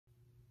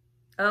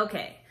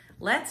Okay,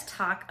 let's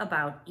talk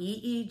about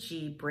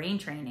EEG brain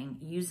training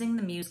using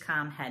the Muse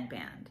Calm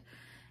headband.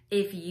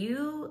 If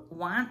you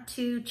want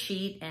to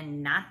cheat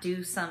and not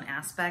do some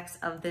aspects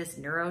of this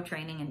neuro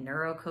training and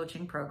neuro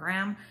coaching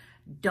program,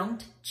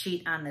 don't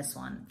cheat on this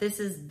one. This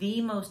is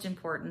the most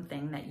important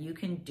thing that you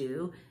can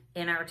do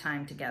in our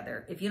time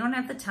together. If you don't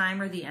have the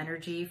time or the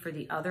energy for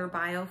the other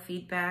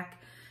biofeedback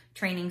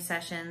training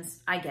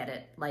sessions, I get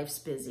it, life's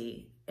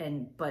busy.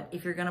 But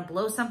if you're gonna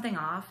blow something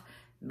off,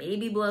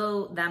 maybe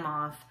blow them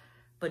off,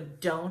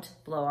 but don't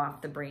blow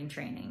off the brain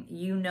training.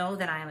 You know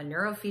that I am a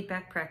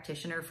neurofeedback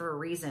practitioner for a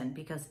reason,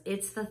 because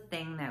it's the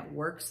thing that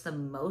works the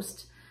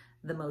most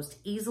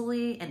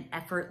easily and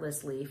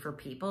effortlessly for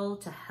people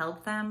to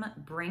help them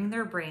bring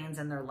their brains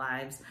and their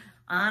lives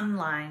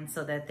online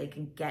so that they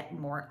can get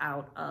more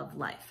out of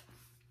life.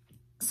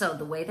 So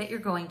the way that you're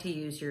going to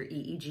use your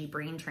EEG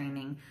brain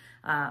training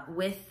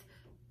with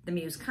the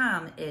Muse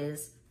Calm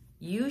is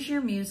use your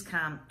Muse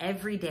Calm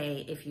every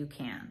day if you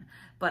can,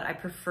 but I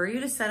prefer you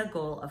to set a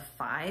goal of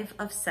 5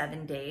 of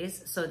 7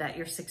 days so that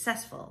you're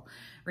successful.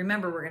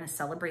 Remember, we're gonna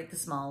celebrate the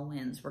small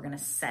wins. We're gonna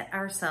set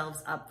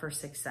ourselves up for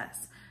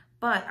success,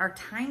 but our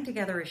time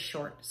together is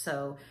short.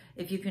 So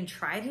if you can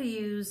try to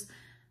use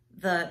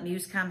the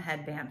Muse Calm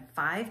headband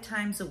 5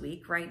 times a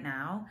week right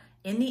now,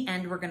 in the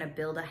end, we're gonna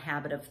build a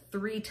habit of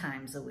 3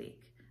 times a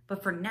week.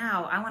 But for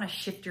now, I wanna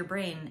shift your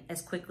brain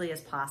as quickly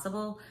as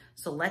possible.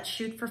 So let's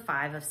shoot for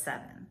 5 of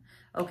 7.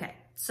 Okay,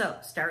 so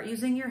start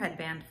using your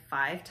headband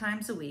 5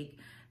 times a week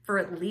for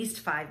at least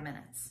 5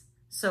 minutes.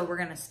 So we're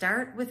gonna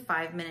start with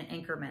 5-minute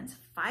increments.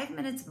 5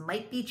 minutes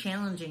might be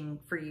challenging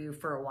for you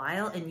for a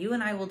while, and you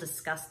and I will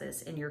discuss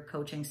this in your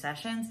coaching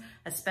sessions,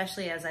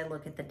 especially as I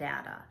look at the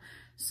data.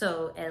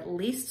 So at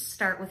least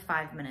start with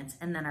 5 minutes,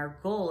 and then our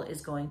goal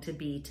is going to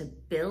be to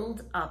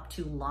build up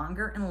to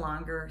longer and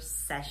longer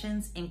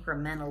sessions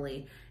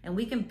incrementally. And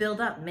we can build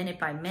up minute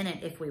by minute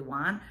if we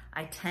want.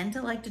 I tend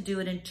to like to do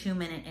it in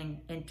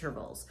 2-minute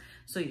intervals.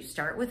 So you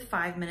start with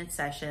 5-minute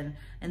session,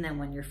 and then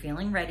when you're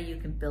feeling ready, you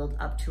can build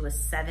up to a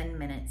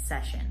 7-minute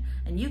session.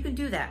 And you can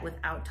do that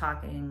without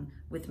talking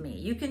with me.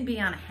 You can be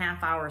on a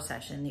half-hour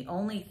session. The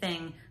only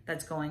thing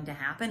that's going to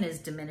happen is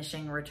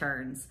diminishing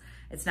returns.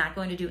 It's not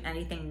going to do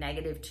anything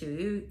negative to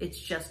you. It's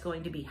just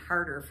going to be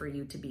harder for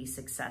you to be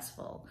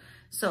successful.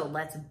 So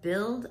let's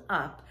build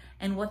up.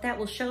 And what that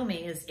will show me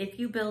is if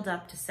you build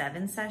up to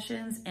 7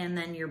 sessions and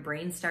then your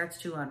brain starts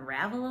to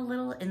unravel a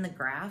little in the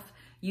graph,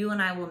 you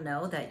and I will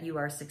know that you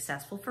are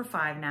successful for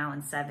 5 now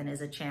and 7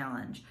 is a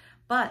challenge.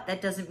 But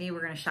that doesn't mean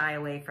we're gonna shy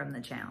away from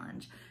the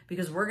challenge,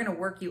 because we're gonna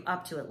work you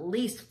up to at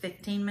least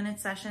 15-minute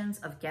sessions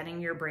of getting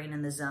your brain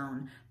in the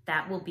zone.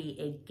 That will be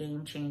a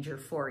game changer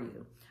for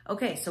you.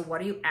 Okay, so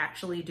what are you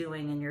actually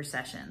doing in your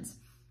sessions?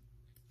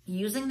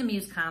 Using the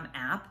Muse Calm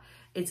app,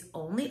 it's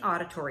only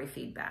auditory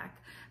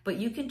feedback, but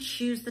you can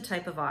choose the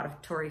type of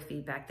auditory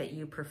feedback that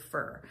you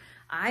prefer.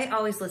 I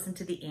always listen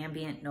to the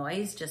ambient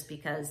noise just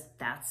because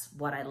that's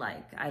what I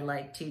like. I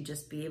like to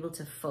just be able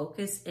to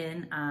focus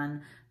in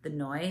on the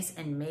noise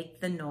and make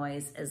the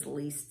noise as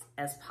least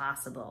as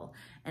possible.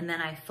 And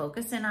then I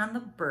focus in on the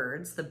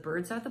birds. The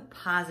birds are the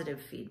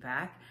positive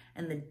feedback,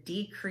 and the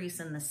decrease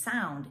in the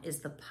sound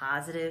is the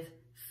positive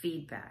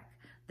feedback.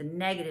 The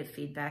negative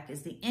feedback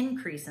is the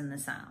increase in the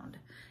sound.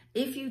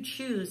 If you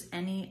choose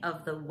any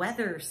of the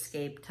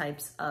weatherscape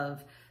types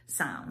of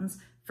sounds,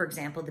 for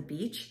example, the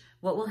beach,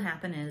 what will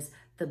happen is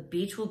the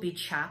beach will be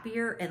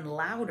choppier and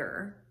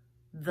louder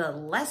the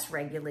less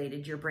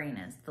regulated your brain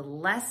is, the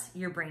less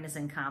your brain is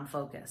in calm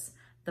focus.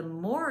 The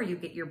more you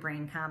get your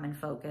brain calm and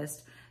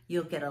focused,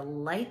 you'll get a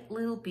light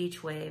little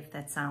beach wave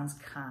that sounds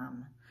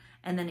calm.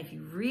 And then if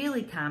you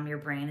really calm your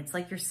brain, it's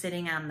like you're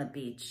sitting on the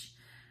beach.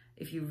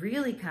 If you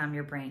really calm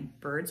your brain,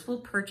 birds will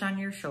perch on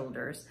your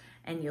shoulders,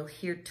 and you'll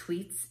hear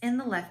tweets in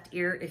the left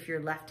ear if your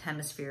left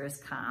hemisphere is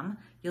calm.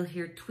 You'll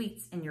hear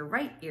tweets in your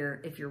right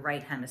ear if your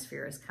right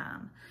hemisphere is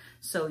calm.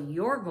 So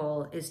your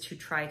goal is to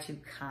try to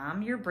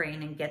calm your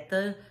brain and get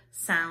the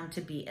sound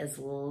to be as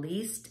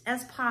least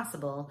as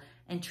possible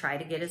and try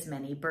to get as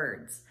many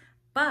birds.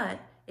 But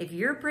if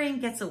your brain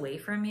gets away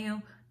from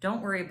you,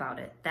 don't worry about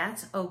it.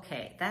 That's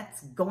okay.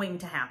 That's going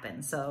to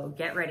happen. So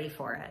get ready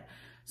for it.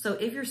 So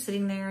if you're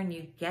sitting there and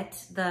you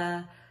get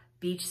the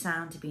beach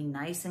sound to be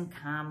nice and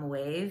calm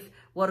wave,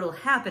 what will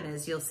happen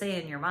is you'll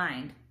say in your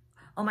mind,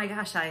 oh my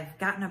gosh, I've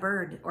gotten a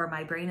bird, or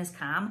my brain is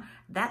calm.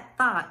 That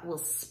thought will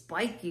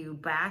spike you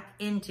back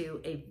into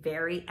a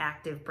very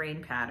active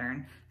brain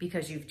pattern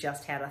because you've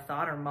just had a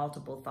thought or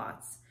multiple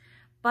thoughts.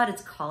 But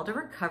it's called a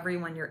recovery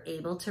when you're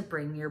able to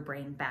bring your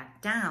brain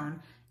back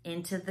down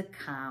into the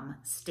calm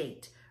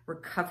state.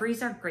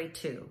 Recoveries are great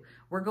too.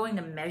 We're going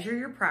to measure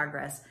your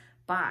progress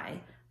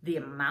by the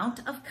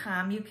amount of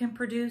calm you can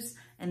produce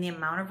and the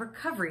amount of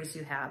recoveries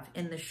you have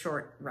in the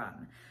short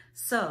run.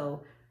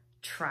 So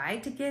try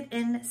to get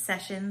in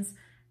sessions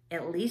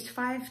at least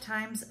 5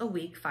 times a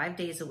week, 5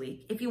 days a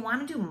week. If you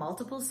want to do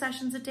multiple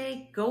sessions a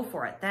day, go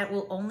for it. That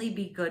will only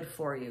be good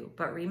for you.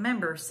 But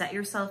remember, set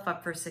yourself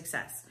up for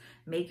success.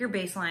 Make your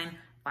baseline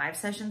 5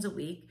 sessions a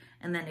week.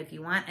 And then if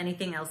you want,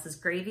 anything else is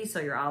gravy, so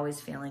you're always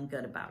feeling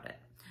good about it.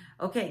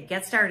 Okay,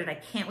 get started. I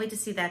can't wait to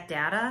see that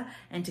data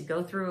and to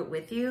go through it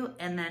with you,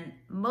 and then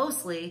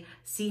mostly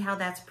see how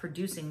that's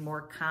producing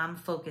more calm,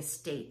 focused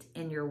state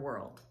in your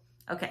world.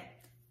 Okay,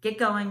 get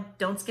going.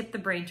 Don't skip the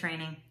brain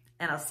training,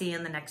 and I'll see you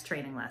in the next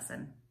training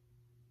lesson.